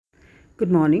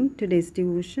Good morning. Today's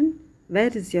devotion. Where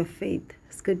is your faith?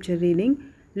 Scripture reading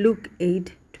Luke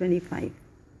 8:25.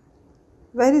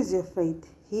 Where is your faith?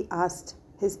 He asked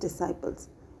his disciples.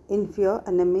 In fear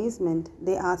and amazement,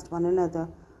 they asked one another,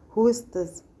 Who is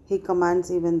this? He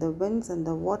commands even the winds and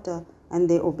the water, and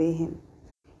they obey him.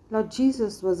 Lord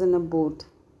Jesus was in a boat.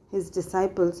 His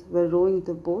disciples were rowing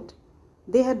the boat.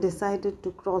 They had decided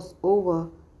to cross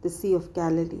over the Sea of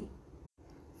Galilee.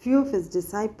 Few of his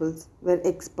disciples were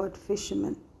expert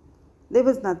fishermen. There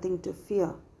was nothing to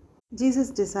fear. Jesus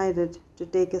decided to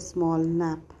take a small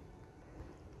nap.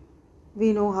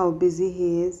 We know how busy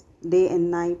he is, day and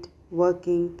night,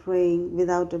 working, praying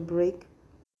without a break.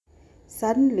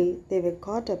 Suddenly, they were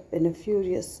caught up in a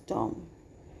furious storm.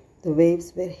 The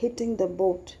waves were hitting the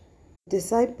boat.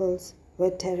 Disciples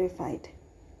were terrified.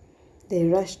 They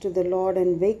rushed to the Lord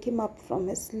and wake him up from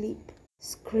his sleep,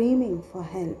 screaming for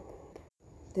help.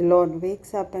 The Lord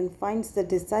wakes up and finds the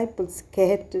disciples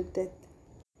scared to death.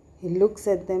 He looks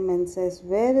at them and says,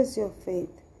 Where is your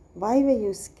faith? Why were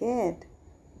you scared?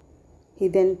 He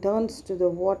then turns to the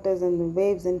waters and the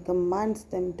waves and commands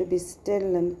them to be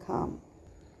still and calm.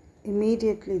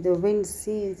 Immediately the wind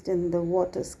ceased and the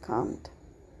waters calmed.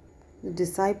 The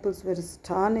disciples were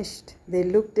astonished. They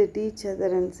looked at each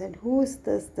other and said, Who is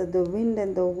this that the wind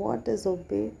and the waters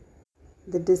obey?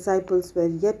 The disciples were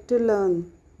yet to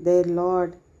learn their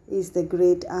Lord is the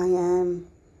great I Am.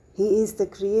 He is the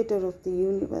creator of the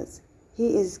universe.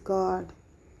 He is God.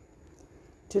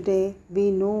 Today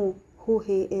we know who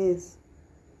He is.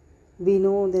 We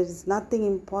know there is nothing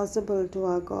impossible to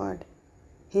our God.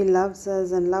 He loves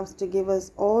us and loves to give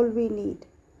us all we need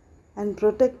and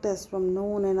protect us from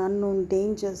known and unknown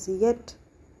dangers, yet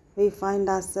we find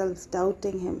ourselves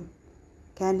doubting Him.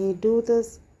 Can He do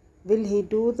this? Will He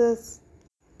do this?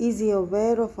 Is He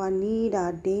aware of our need,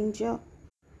 our danger?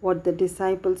 What the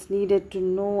disciples needed to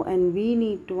know and we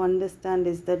need to understand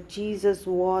is that Jesus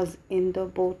was in the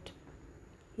boat.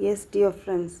 Yes, dear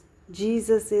friends,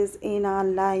 Jesus is in our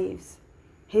lives.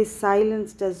 His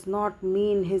silence does not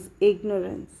mean His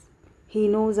ignorance. He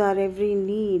knows our every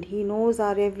need. He knows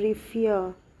our every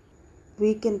fear.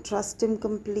 We can trust Him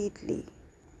completely.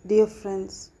 Dear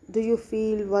friends, do you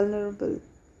feel vulnerable?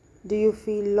 Do you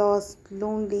feel lost,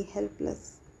 lonely,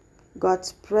 helpless?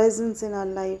 God's presence in our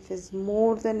life is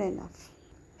more than enough.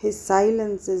 His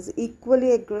silence is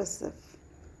equally aggressive.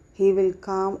 He will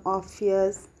calm our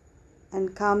fears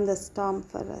and calm the storm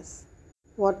for us.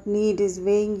 What need is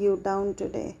weighing you down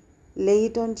today? Lay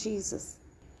it on Jesus.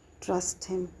 Trust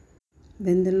Him.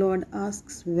 When the Lord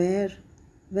asks, Where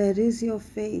is your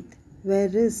faith?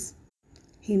 Where is?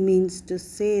 He means to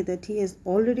say that He has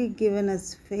already given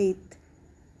us faith,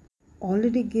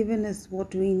 already given us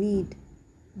what we need.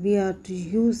 We are to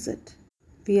use it.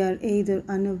 We are either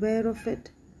unaware of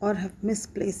it or have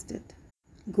misplaced it.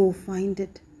 Go find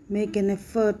it. Make an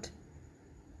effort.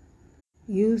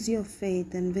 Use your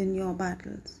faith and win your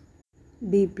battles.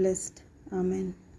 Be blessed. Amen.